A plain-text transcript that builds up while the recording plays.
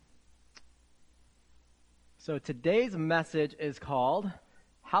So today's message is called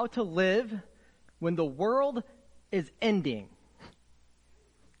How to Live When the World is Ending.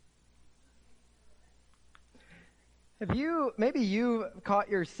 Maybe you've caught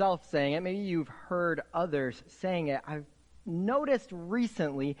yourself saying it, maybe you've heard others saying it. I've noticed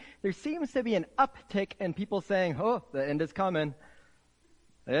recently there seems to be an uptick in people saying, oh, the end is coming.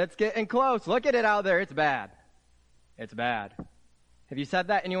 It's getting close. Look at it out there. It's bad. It's bad. Have you said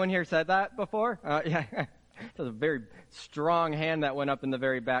that? Anyone here said that before? Yeah. That's a very strong hand that went up in the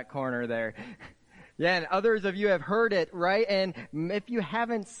very back corner there. Yeah, and others of you have heard it, right? And if you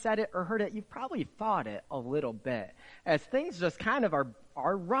haven't said it or heard it, you've probably thought it a little bit. As things just kind of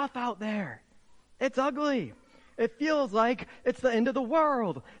are rough out there. It's ugly. It feels like it's the end of the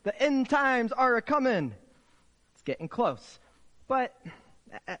world. The end times are a-coming. It's getting close. But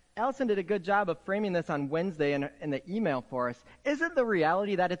Allison did a good job of framing this on Wednesday in the email for us. Isn't the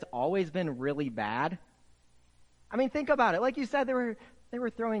reality that it's always been really bad? I mean, think about it. Like you said, they were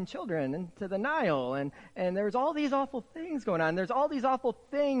throwing children into the Nile, and there's all these awful things going on. There's all these awful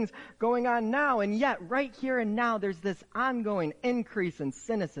things going on now, and yet right here and now there's this ongoing increase in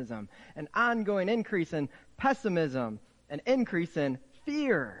cynicism, an ongoing increase in pessimism, an increase in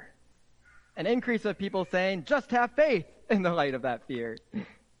fear, an increase of people saying, just have faith in the light of that fear.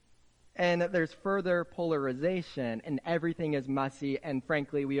 And there's further polarization, and everything is messy, and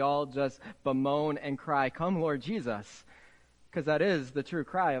frankly, we all just bemoan and cry, come Lord Jesus, because that is the true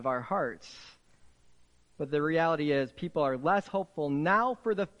cry of our hearts. But the reality is, people are less hopeful now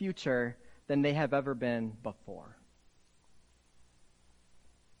for the future than they have ever been before.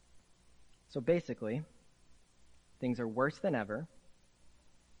 So basically, things are worse than ever,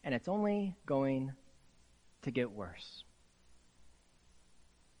 and it's only going to get worse.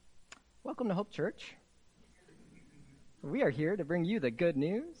 Welcome to Hope Church. We are here to bring you the good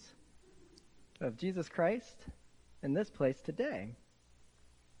news of Jesus Christ in this place today.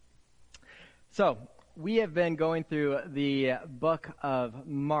 So, we have been going through the book of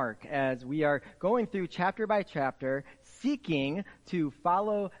Mark as we are going through chapter by chapter, seeking to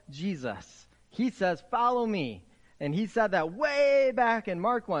follow Jesus. He says, follow me. And he said that way back in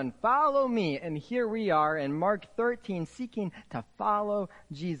Mark 1, follow me. And here we are in Mark 13, seeking to follow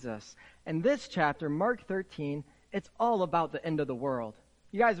Jesus. And this chapter, Mark 13, it's all about the end of the world.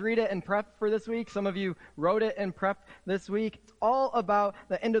 You guys read it in prep for this week. Some of you wrote it in prep this week. It's all about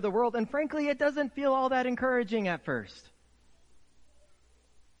the end of the world. And frankly, it doesn't feel all that encouraging at first.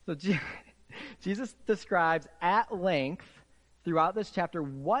 So Jesus describes at length throughout this chapter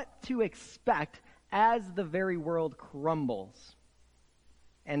what to expect as the very world crumbles,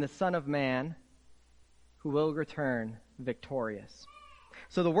 and the Son of Man who will return victorious.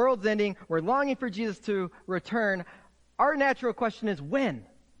 So the world's ending. We're longing for Jesus to return. Our natural question is when?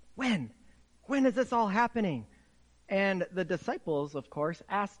 When is this all happening? And the disciples, of course,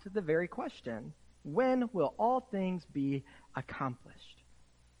 asked the very question. When will all things be accomplished?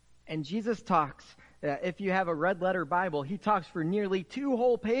 And Jesus talks. If you have a red letter Bible, he talks for nearly 2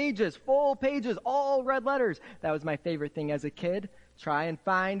 whole pages, full pages, all red letters. That was my favorite thing as a kid. Try and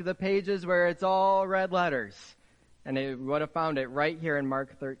find the pages where it's all red letters. And we would have found it right here in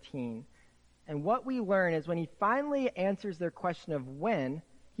Mark 13. And what we learn is when he finally answers their question of when,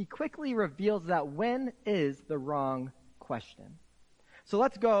 he quickly reveals that when is the wrong question. So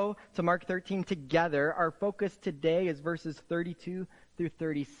let's go to Mark 13 together. Our focus today is verses 32 through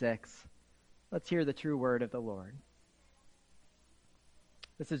 36. Let's hear the true word of the Lord.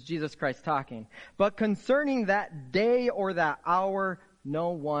 This is Jesus Christ talking. But concerning that day or that hour,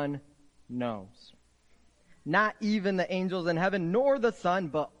 no one knows. Not even the angels in heaven, nor the Son,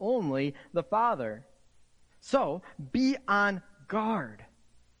 but only the Father. So be on guard.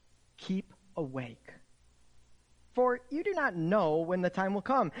 Keep awake. For you do not know when the time will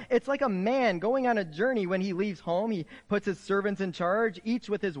come. It's like a man going on a journey. When he leaves home, he puts his servants in charge, each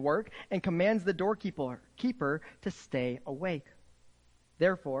with his work, and commands the doorkeeper to stay awake.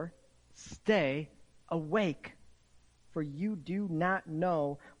 Therefore, stay awake, for you do not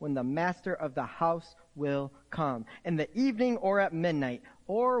know when the master of the house will come, in the evening or at midnight,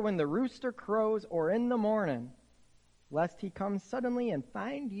 or when the rooster crows or in the morning, lest he come suddenly and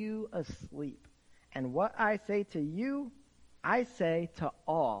find you asleep. And what I say to you, I say to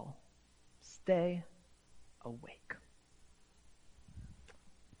all, stay awake.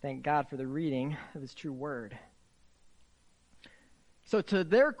 Thank God for the reading of his true word. So to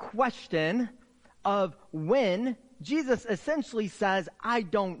their question of when, Jesus essentially says, I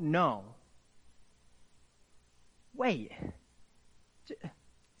don't know. Wait. This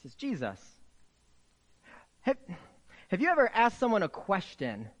is Jesus. Have you ever asked someone a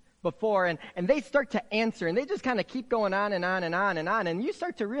question before, and they start to answer, and they just kind of keep going on and on and on and on, and you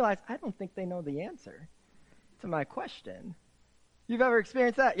start to realize, I don't think they know the answer to my question. You've ever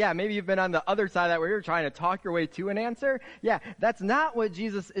experienced that? Yeah, maybe you've been on the other side of that where you're trying to talk your way to an answer. Yeah, that's not what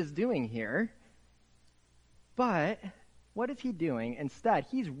Jesus is doing here. But what is he doing? Instead,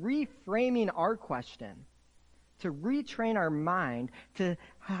 he's reframing our question to retrain our mind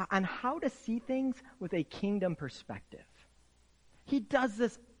on how to see things with a kingdom perspective. He does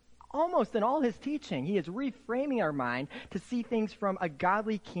this almost in all his teaching. He is reframing our mind to see things from a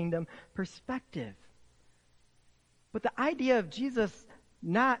godly kingdom perspective. But the idea of Jesus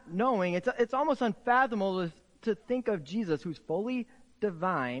not knowing, it's almost unfathomable to think of Jesus, who's fully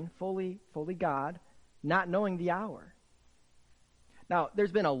divine, fully God, not knowing the hour. Now,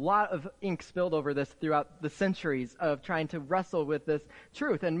 there's been a lot of ink spilled over this throughout the centuries of trying to wrestle with this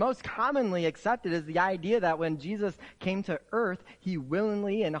truth. And most commonly accepted is the idea that when Jesus came to earth, he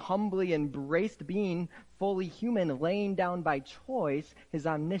willingly and humbly embraced being fully human, laying down by choice his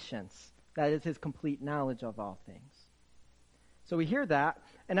omniscience. That is his complete knowledge of all things. So we hear that,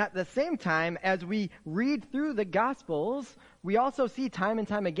 and at the same time, as we read through the Gospels, we also see time and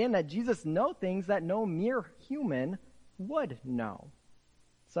time again that Jesus knows things that no mere human would know,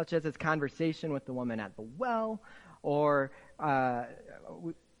 such as his conversation with the woman at the well, or,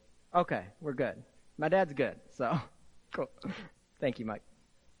 okay, we're good. My dad's good, so cool. Thank you, Mike.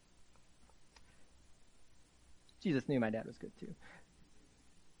 Jesus knew my dad was good too.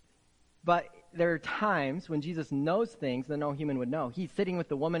 But there are times when Jesus knows things that no human would know. He's sitting with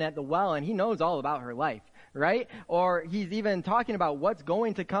the woman at the well, and he knows all about her life, right? Or he's even talking about what's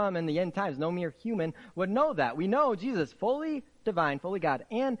going to come in the end times. No mere human would know that. We know Jesus, fully divine, fully God,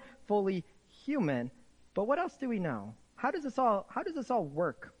 and fully human. But what else do we know? How does this all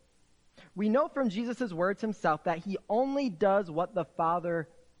work? We know from Jesus' words himself that he only does what the Father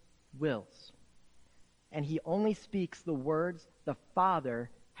wills. And he only speaks the words the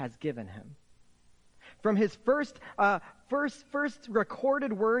Father has given him. From his first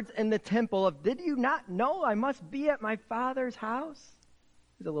recorded words in the temple of, "Did you not know I must be at my Father's house?"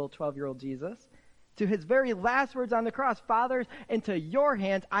 He's a little 12-year-old Jesus. To his very last words on the cross, "Father, into your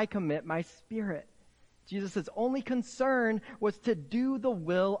hands I commit my spirit." Jesus' only concern was to do the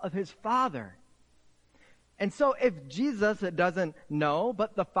will of his Father. And so if Jesus doesn't know,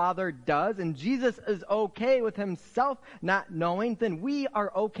 but the Father does, and Jesus is okay with himself not knowing, then we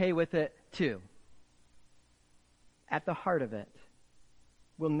are okay with it too. At the heart of it,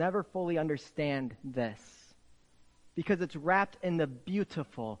 we'll never fully understand this because it's wrapped in the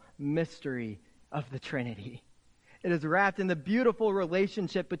beautiful mystery of the Trinity. It is wrapped in the beautiful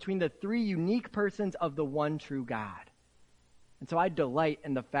relationship between the three unique persons of the one true God. And so I delight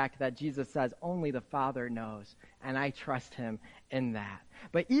in the fact that Jesus says only the Father knows, and I trust him in that.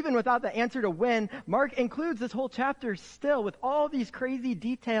 But even without the answer to when, Mark includes this whole chapter still with all these crazy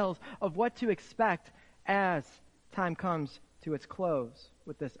details of what to expect as time comes to its close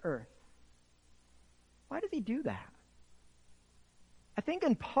with this earth. Why does he do that? I think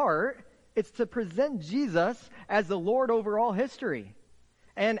in part, it's to present Jesus as the Lord over all history,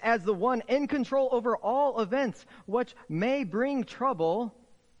 and as the one in control over all events, which may bring trouble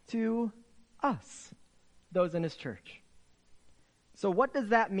to us, those in his church. So what does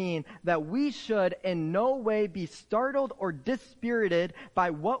that mean? That we should in no way be startled or dispirited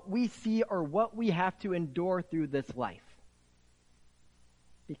by what we see or what we have to endure through this life.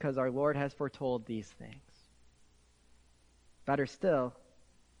 Because our Lord has foretold these things. Better still,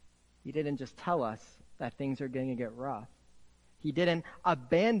 he didn't just tell us that things are going to get rough. He didn't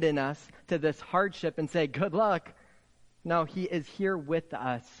abandon us to this hardship and say, good luck. No, he is here with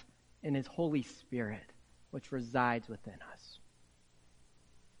us in his Holy Spirit, which resides within us.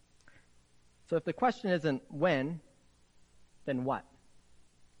 So if the question isn't when, then what?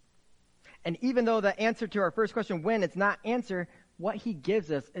 And even though the answer to our first question, when, it's not answer, what he gives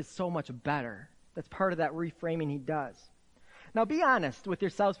us is so much better. That's part of that reframing he does. Now be honest with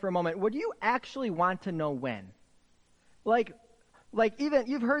yourselves for a moment. Would you actually want to know when? Like even,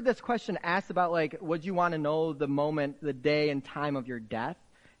 you've heard this question asked about, would you want to know the moment, the day and time of your death?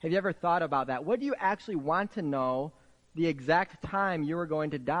 Have you ever thought about that? Would you actually want to know the exact time you are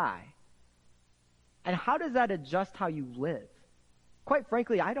going to die? And how does that adjust how you live? Quite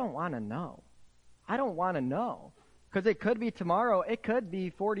frankly, I don't want to know. I don't want to know. Because it could be tomorrow. It could be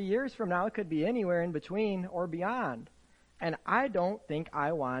 40 years from now. It could be anywhere in between or beyond. And I don't think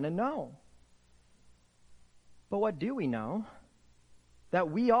I want to know. But what do we know? That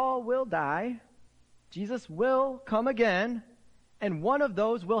we all will die, Jesus will come again, and one of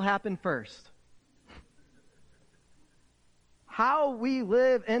those will happen first. how we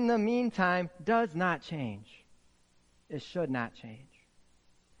live in the meantime does not change. It should not change.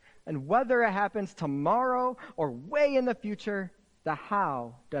 And whether it happens tomorrow or way in the future, the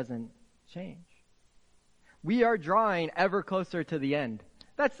how doesn't change. We are drawing ever closer to the end.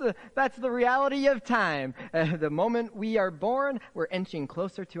 That's the reality of time. The moment we are born, we're inching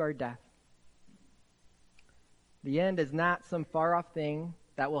closer to our death. The end is not some far-off thing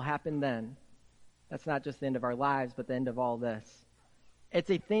that will happen then. That's not just the end of our lives, but the end of all this. It's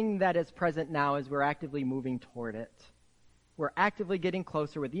a thing that is present now as we're actively moving toward it. We're actively getting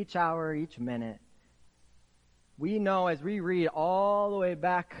closer with each hour, each minute. We know as we read all the way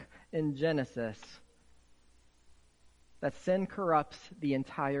back in Genesis that sin corrupts the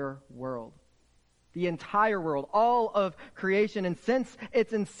entire world. The entire world, all of creation. And since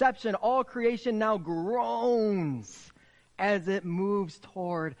its inception, all creation now groans as it moves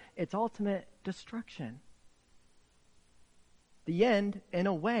toward its ultimate destruction. The end, in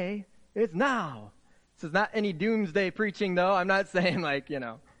a way, is now. This is not any doomsday preaching, though. I'm not saying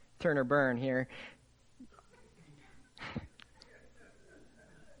turn or burn here.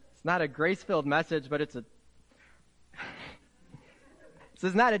 It's not a grace-filled message, but this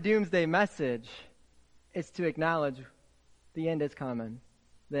is not a doomsday message. It's to acknowledge the end is coming.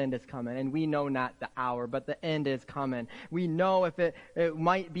 The end is coming. And we know not the hour, but the end is coming. We know if it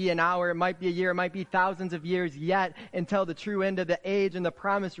might be an hour, it might be a year, it might be thousands of years yet until the true end of the age and the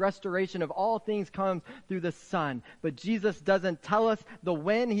promised restoration of all things comes through the Son. But Jesus doesn't tell us the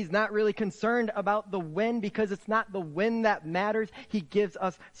when. He's not really concerned about the when because it's not the when that matters. He gives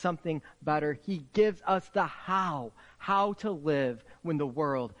us something better. He gives us the how to live when the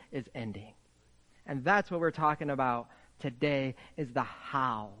world is ending. And that's what we're talking about today, is the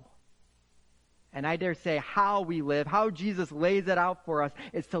how. And I dare say how we live, how Jesus lays it out for us,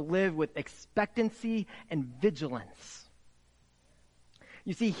 is to live with expectancy and vigilance.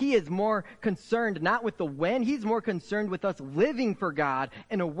 You see, he is more concerned not with the when, he's more concerned with us living for God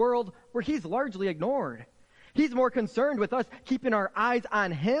in a world where he's largely ignored. He's more concerned with us keeping our eyes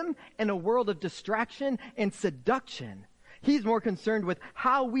on him in a world of distraction and seduction. He's more concerned with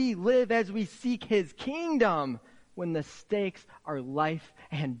how we live as we seek his kingdom when the stakes are life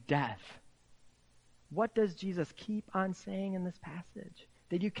and death. What does Jesus keep on saying in this passage?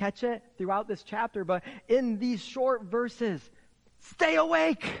 Did you catch it throughout this chapter? But in these short verses, stay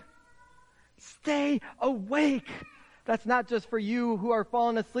awake. Stay awake. That's not just for you who are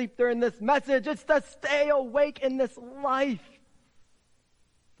falling asleep during this message. It's to stay awake in this life.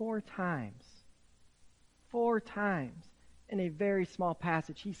 4 times. 4 times in a very small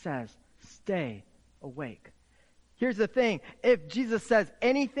passage, he says, stay awake. Here's the thing. If Jesus says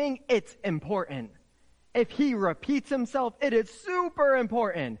anything, it's important. If he repeats himself, it is super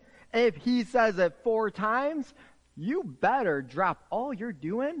important. If he says it 4 times, you better drop all you're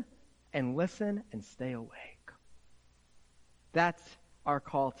doing and listen and stay awake. That's our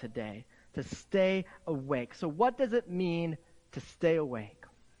call today, to stay awake. So what does it mean to stay awake?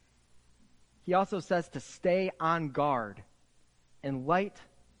 He also says to stay on guard in light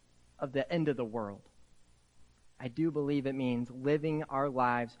of the end of the world. I do believe it means living our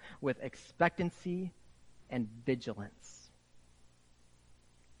lives with expectancy and vigilance.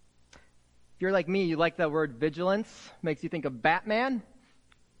 If you're like me, you like the word vigilance. Makes you think of Batman,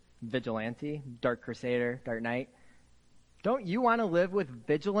 vigilante, Dark Crusader, Dark Knight. Don't you want to live with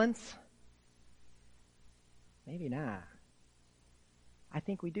vigilance? Maybe not. I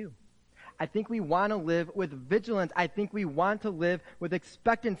think we do. I think we want to live with vigilance. I think we want to live with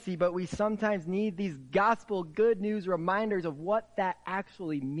expectancy, but we sometimes need these gospel good news reminders of what that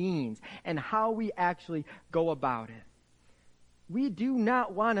actually means and how we actually go about it. We do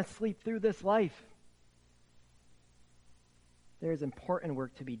not want to sleep through this life. There is important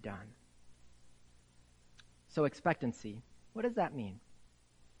work to be done. So expectancy, what does that mean?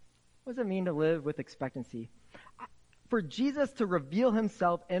 What does it mean to live with expectancy? For Jesus to reveal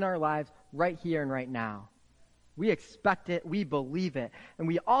himself in our lives right here and right now. We expect it, we believe it, and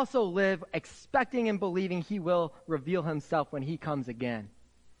we also live expecting and believing he will reveal himself when he comes again.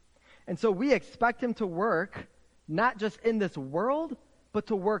 And so we expect him to work, not just in this world, but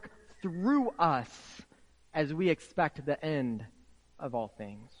to work through us as we expect the end of all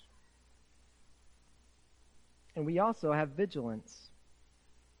things. And we also have vigilance,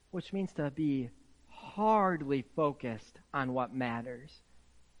 which means to be hardly focused on what matters,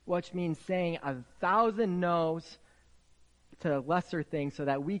 which means saying 1,000 no's to lesser things so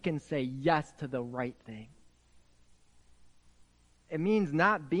that we can say yes to the right thing. It means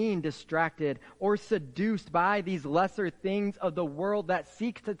not being distracted or seduced by these lesser things of the world that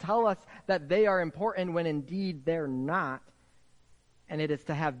seek to tell us that they are important when indeed they're not. and it is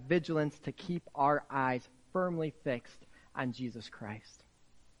to have vigilance to keep our eyes firmly fixed on Jesus Christ.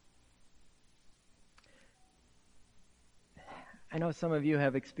 I know some of you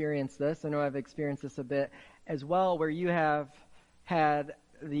have experienced this. I know I've experienced this a bit as well, where you have had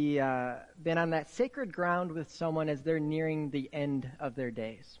been on that sacred ground with someone as they're nearing the end of their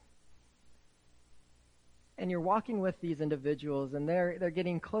days. And you're walking with these individuals, and they're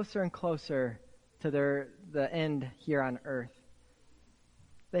getting closer and closer to the end here on earth.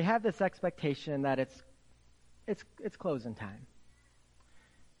 They have this expectation that it's closing time.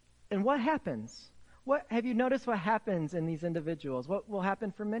 And what happens? Have you noticed what happens in these individuals? What will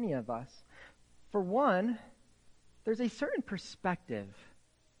happen for many of us? For one, there's a certain perspective.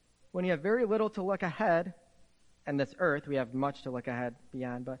 When you have very little to look ahead, and this earth, we have much to look ahead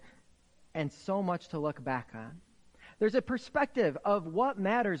beyond, and so much to look back on. There's a perspective of what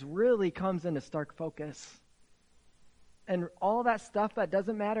matters really comes into stark focus. And all that stuff that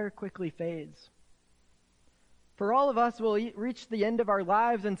doesn't matter quickly fades. For all of us, we'll reach the end of our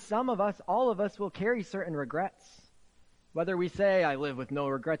lives, and all of us will carry certain regrets. Whether we say, I live with no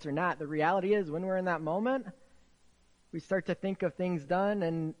regrets or not, the reality is when we're in that moment, we start to think of things done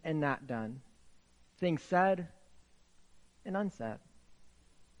and not done. Things said and unsaid.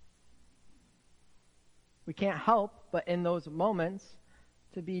 We can't help but in those moments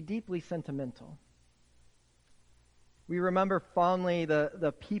to be deeply sentimental. We remember fondly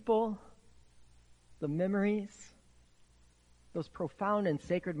the people, the memories, those profound and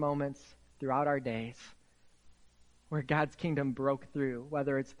sacred moments throughout our days where God's kingdom broke through,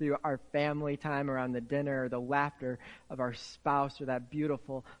 whether it's through our family time around the dinner or the laughter of our spouse or that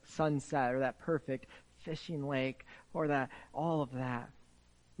beautiful sunset or that perfect fishing lake or all of that.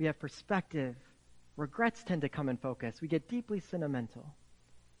 We have perspective. Regrets tend to come in focus. We get deeply sentimental.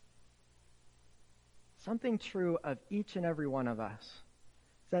 Something true of each and every one of us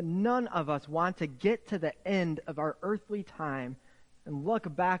is that none of us want to get to the end of our earthly time and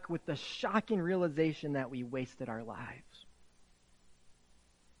look back with the shocking realization that we wasted our lives.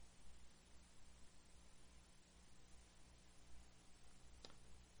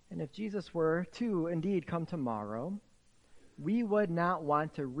 And if Jesus were to indeed come tomorrow, we would not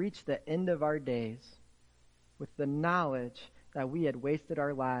want to reach the end of our days with the knowledge that we had wasted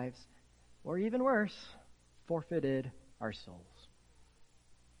our lives, or even worse, forfeited our souls.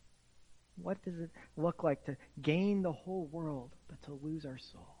 What does it look like to gain the whole world, but to lose our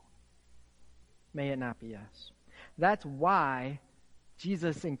soul? May it not be us. That's why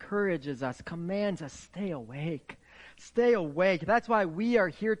Jesus encourages us, commands us, stay awake. Stay awake. That's why we are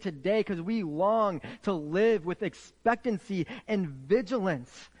here today, because we long to live with expectancy and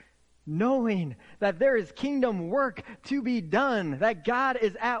vigilance, knowing that there is kingdom work to be done, that God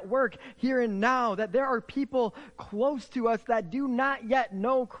is at work here and now, that there are people close to us that do not yet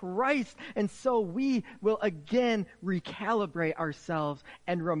know Christ. And so we will again recalibrate ourselves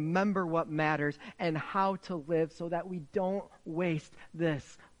and remember what matters and how to live so that we don't waste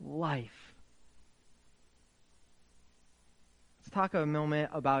this life. Let's talk a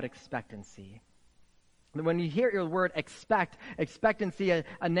moment about expectancy. When you hear your word expectancy,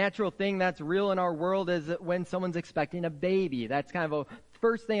 a natural thing that's real in our world is when someone's expecting a baby. That's kind of a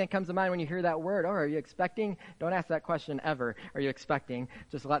first thing that comes to mind when you hear that word. Oh, are you expecting? Don't ask that question ever. Are you expecting?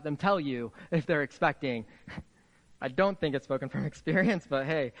 Just let them tell you if they're expecting. I don't think it's spoken from experience, but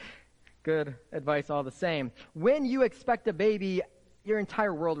hey, good advice all the same. When you expect a baby, your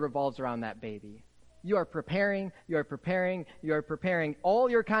entire world revolves around that baby. You are preparing. All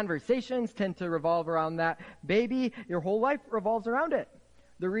your conversations tend to revolve around that baby. Your whole life revolves around it.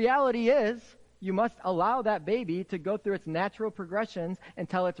 The reality is, you must allow that baby to go through its natural progressions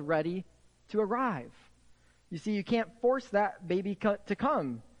until it's ready to arrive. You see, you can't force that baby to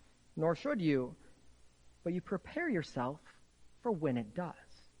come, nor should you. But you prepare yourself for when it does.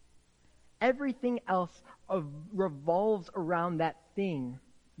 Everything else revolves around that thing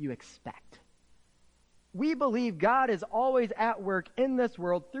you expect. We believe God is always at work in this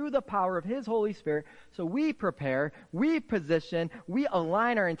world through the power of His Holy Spirit. So we prepare, we position, we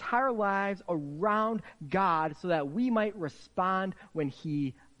align our entire lives around God so that we might respond when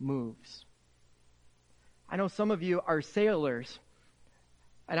He moves. I know some of you are sailors,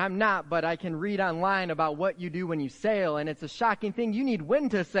 and I'm not, but I can read online about what you do when you sail, and it's a shocking thing. You need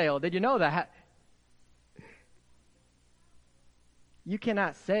wind to sail. Did you know that? You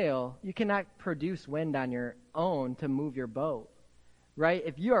cannot sail. You cannot produce wind on your own to move your boat, right?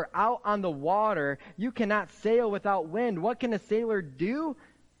 If you are out on the water, you cannot sail without wind. What can a sailor do?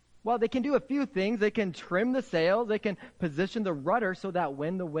 Well, they can do a few things. They can trim the sails. They can position the rudder so that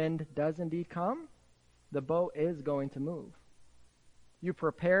when the wind does indeed come, the boat is going to move. You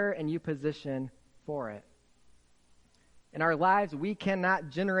prepare and you position for it. In our lives, we cannot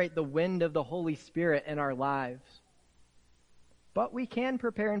generate the wind of the Holy Spirit in our lives. But we can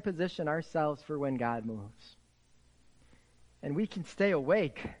prepare and position ourselves for when God moves. And we can stay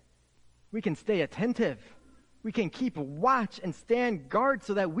awake. We can stay attentive. We can keep watch and stand guard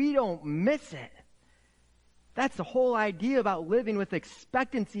so that we don't miss it. That's the whole idea about living with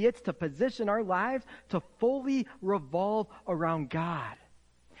expectancy. It's to position our lives to fully revolve around God.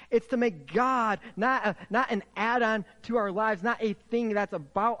 It's to make God not an add-on to our lives, not a thing that's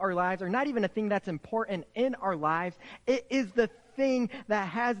about our lives, or not even a thing that's important in our lives. It is the thing that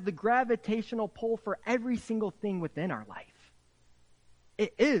has the gravitational pull for every single thing within our life.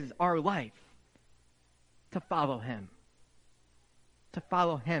 It is our life to follow Him,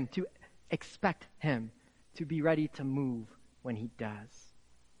 to expect Him, to be ready to move when He does.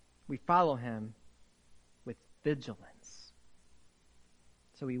 We follow Him with vigilance.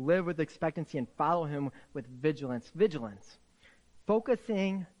 So we live with expectancy and follow Him with vigilance. Vigilance.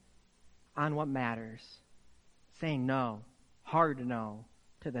 Focusing on what matters. Saying no, hard no,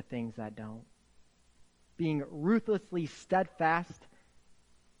 to the things that don't. Being ruthlessly steadfast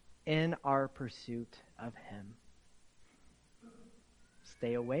in our pursuit of Him.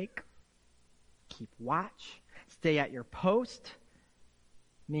 Stay awake. Keep watch. Stay at your post.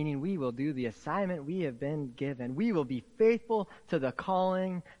 Meaning we will do the assignment we have been given. We will be faithful to the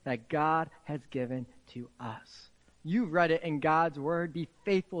calling that God has given to us. You've read it in God's word. Be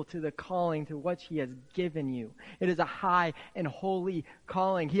faithful to the calling to which He has given you. It is a high and holy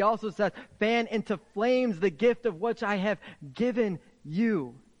calling. He also says, fan into flames the gift of which I have given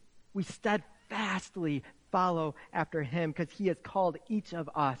you. We steadfastly follow after Him because He has called each of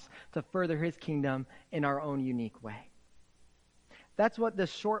us to further His kingdom in our own unique way. That's what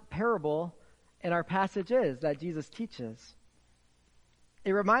this short parable in our passage is that Jesus teaches.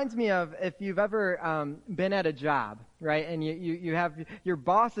 It reminds me of if you've ever been at a job, right? And you have your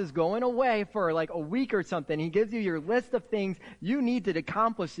boss is going away for like a week or something. He gives you your list of things you need to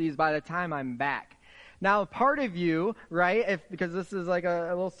accomplish these by the time I'm back. Now, part of you, right, because this is like a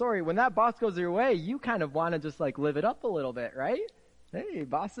little story, when that boss goes your way, you kind of want to just like live it up a little bit, right? Hey,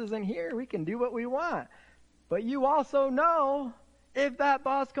 boss isn't here. We can do what we want. But you also know if that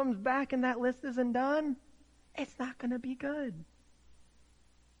boss comes back and that list isn't done, it's not going to be good.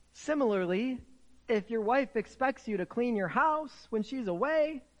 Similarly, if your wife expects you to clean your house when she's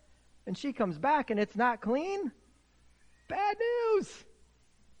away and she comes back and it's not clean, bad news.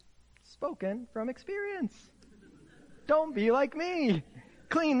 Spoken from experience. Don't be like me.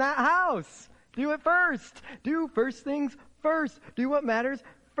 Clean that house. Do it first. Do first things first. Do what matters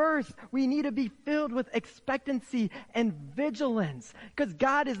first. We need to be filled with expectancy and vigilance because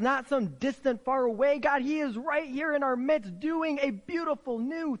God is not some distant, far away God. He is right here in our midst doing a beautiful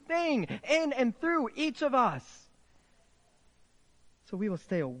new thing in and through each of us. So we will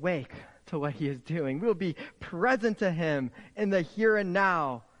stay awake to what He is doing. We'll be present to Him in the here and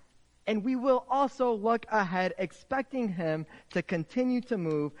now. And we will also look ahead, expecting Him to continue to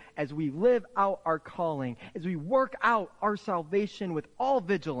move as we live out our calling, as we work out our salvation with all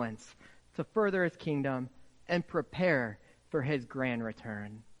vigilance to further His kingdom and prepare for His grand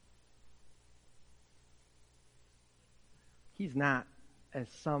return. He's not as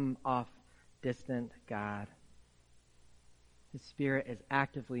some off distant God. His Spirit is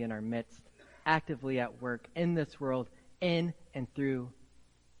actively in our midst, actively at work in this world, in and through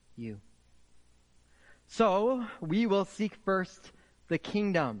you. So we will seek first the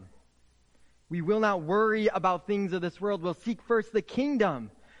kingdom. We will not worry about things of this world. We'll seek first the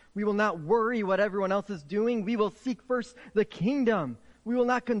kingdom. We will not worry what everyone else is doing. We will seek first the kingdom. We will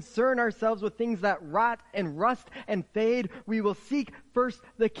not concern ourselves with things that rot and rust and fade. We will seek first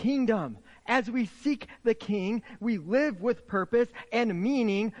the kingdom. As we seek the King, we live with purpose and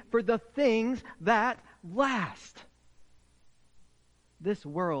meaning for the things that last. This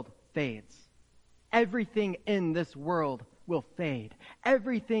world fades. Everything in this world will fade.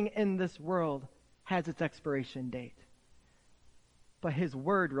 Everything in this world has its expiration date. But His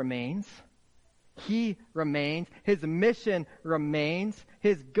word remains. He remains. His mission remains.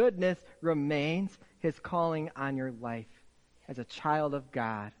 His goodness remains. His calling on your life as a child of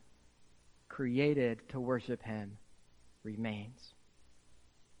God, created to worship Him, remains.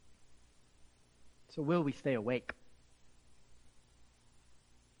 So will we stay awake?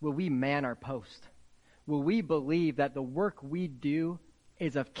 Will we man our post? Will we believe that the work we do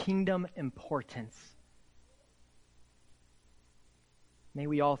is of kingdom importance? May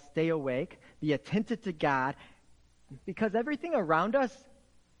we all stay awake, be attentive to God, because everything around us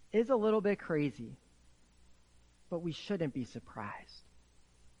is a little bit crazy. But we shouldn't be surprised.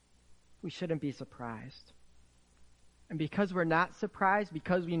 we shouldn't be surprised. And because we're not surprised,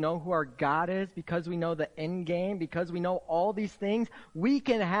 because we know who our God is, because we know the end game, because we know all these things, we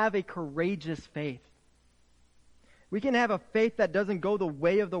can have a courageous faith. We can have a faith that doesn't go the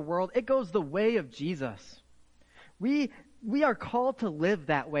way of the world. It goes the way of Jesus. We are called to live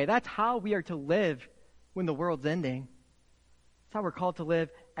that way. That's how we are to live when the world's ending. That's how we're called to live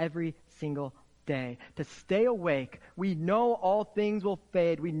every single day, to stay awake. We know all things will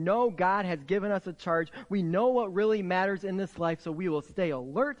fade. We know God has given us a charge. We know what really matters in this life, so we will stay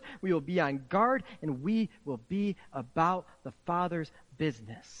alert, we will be on guard, and we will be about the Father's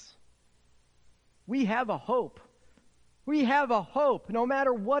business. We have a hope. We have a hope, no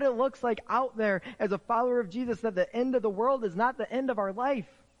matter what it looks like out there as a follower of Jesus, that the end of the world is not the end of our life.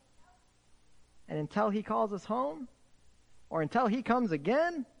 And until he calls us home, or until he comes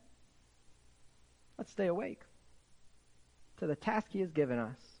again, let's stay awake to the task he has given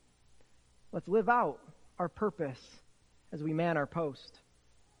us. Let's live out our purpose as we man our post.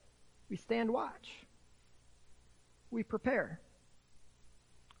 We stand watch. We prepare.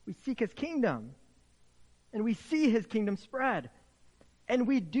 We seek his kingdom. And we see his kingdom spread. And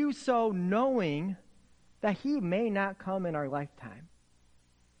we do so knowing that he may not come in our lifetime.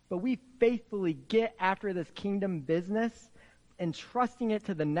 But we faithfully get after this kingdom business and trusting it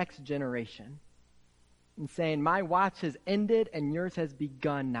to the next generation. And saying, my watch has ended and yours has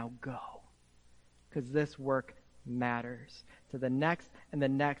begun, now go. Because this work matters to the next and the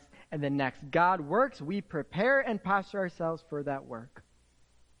next and the next. God works, we prepare and posture ourselves for that work.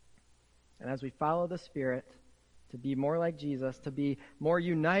 And as we follow the Spirit to be more like Jesus, to be more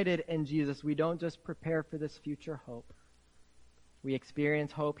united in Jesus, we don't just prepare for this future hope. We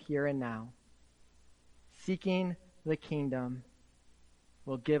experience hope here and now. Seeking the kingdom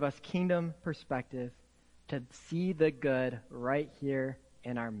will give us kingdom perspective to see the good right here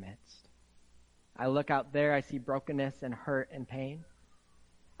in our midst. I look out there, I see brokenness and hurt and pain.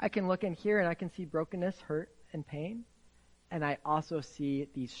 I can look in here and I can see brokenness, hurt, and pain. And I also see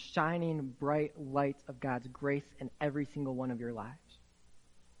these shining, bright lights of God's grace in every single one of your lives.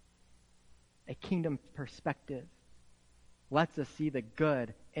 A kingdom perspective lets us see the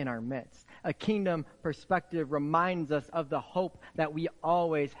good in our midst. A kingdom perspective reminds us of the hope that we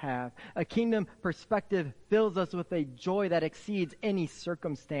always have. A kingdom perspective fills us with a joy that exceeds any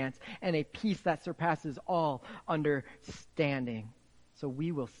circumstance and a peace that surpasses all understanding. So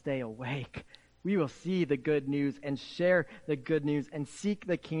we will stay awake. We will see the good news and share the good news and seek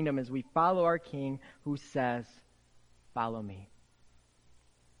the kingdom as we follow our King who says, follow me.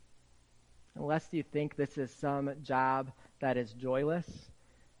 Unless you think this is some job that is joyless,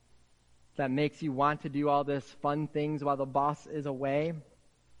 that makes you want to do all this fun things while the boss is away.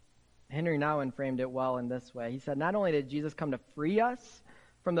 Henry Nouwen framed it well in this way. He said, not only did Jesus come to free us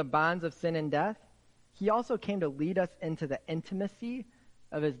from the bonds of sin and death, he also came to lead us into the intimacy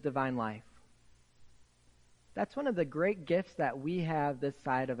of his divine life. That's one of the great gifts that we have this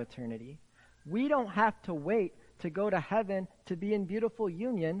side of eternity. We don't have to wait to go to heaven to be in beautiful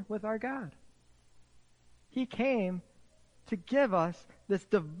union with our God. He came to give us this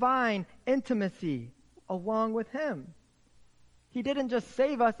divine intimacy along with him. He didn't just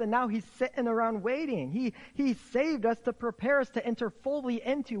save us and now he's sitting around waiting. He saved us to prepare us to enter fully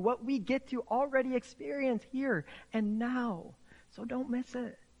into what we get to already experience here and now. So don't miss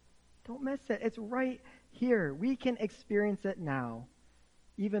it. Don't miss it. It's right here. We can experience it now,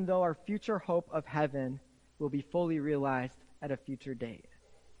 even though our future hope of heaven will be fully realized at a future date.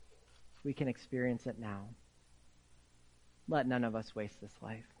 We can experience it now. Let none of us waste this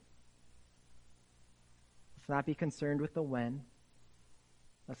life. Let's not be concerned with the when.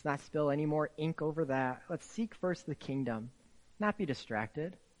 Let's not spill any more ink over that. Let's seek first the kingdom. Not be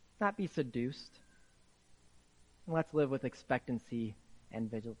distracted. Not be seduced. And let's live with expectancy and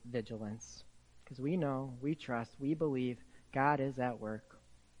vigilance. Because we know, we trust, we believe God is at work.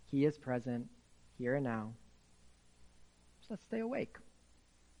 He is present here and now. So let's stay awake.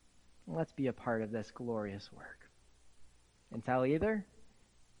 And let's be a part of this glorious work. Until either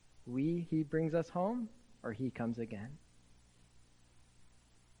he brings us home or he comes again.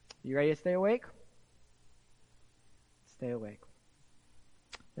 You ready to stay awake? Stay awake.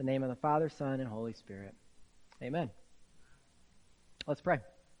 In the name of the Father, Son, and Holy Spirit. Amen. Let's pray.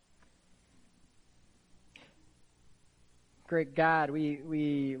 Great God,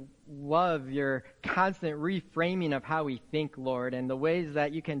 we love your constant reframing of how we think, Lord, and the ways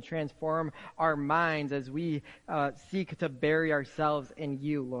that you can transform our minds as we seek to bury ourselves in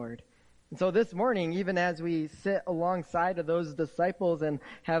you, Lord. And so this morning, even as we sit alongside of those disciples and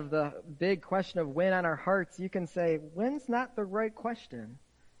have the big question of when on our hearts, you can say, when's not the right question?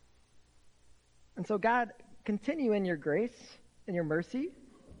 And so, God, continue in your grace and your mercy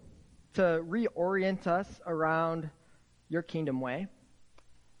to reorient us around your kingdom way.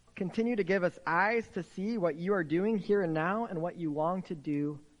 Continue to give us eyes to see what you are doing here and now and what you long to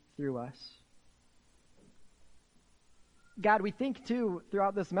do through us. God, we think too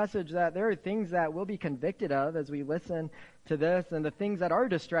throughout this message that there are things that we'll be convicted of as we listen to this, and the things that are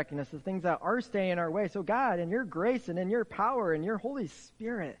distracting us, the things that are staying in our way. So God, in your grace and in your power and your Holy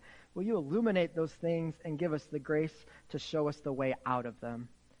Spirit, will you illuminate those things and give us the grace to show us the way out of them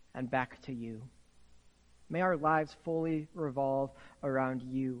and back to you. May our lives fully revolve around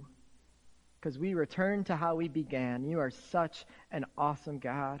you, because we return to how we began. You are such an awesome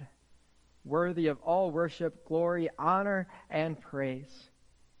God, worthy of all worship, glory, honor, and praise.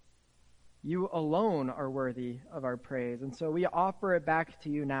 You alone are worthy of our praise. And so we offer it back to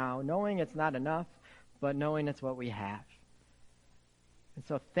you now, knowing it's not enough, but knowing it's what we have. And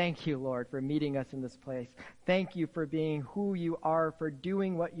so thank you, Lord, for meeting us in this place. Thank you for being who you are, for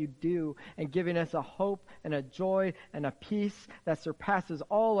doing what you do, and giving us a hope and a joy and a peace that surpasses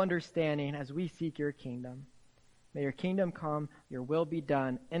all understanding as we seek your kingdom. May your kingdom come, your will be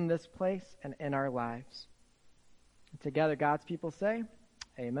done in this place and in our lives. And together, God's people say,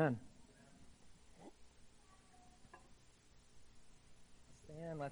 amen.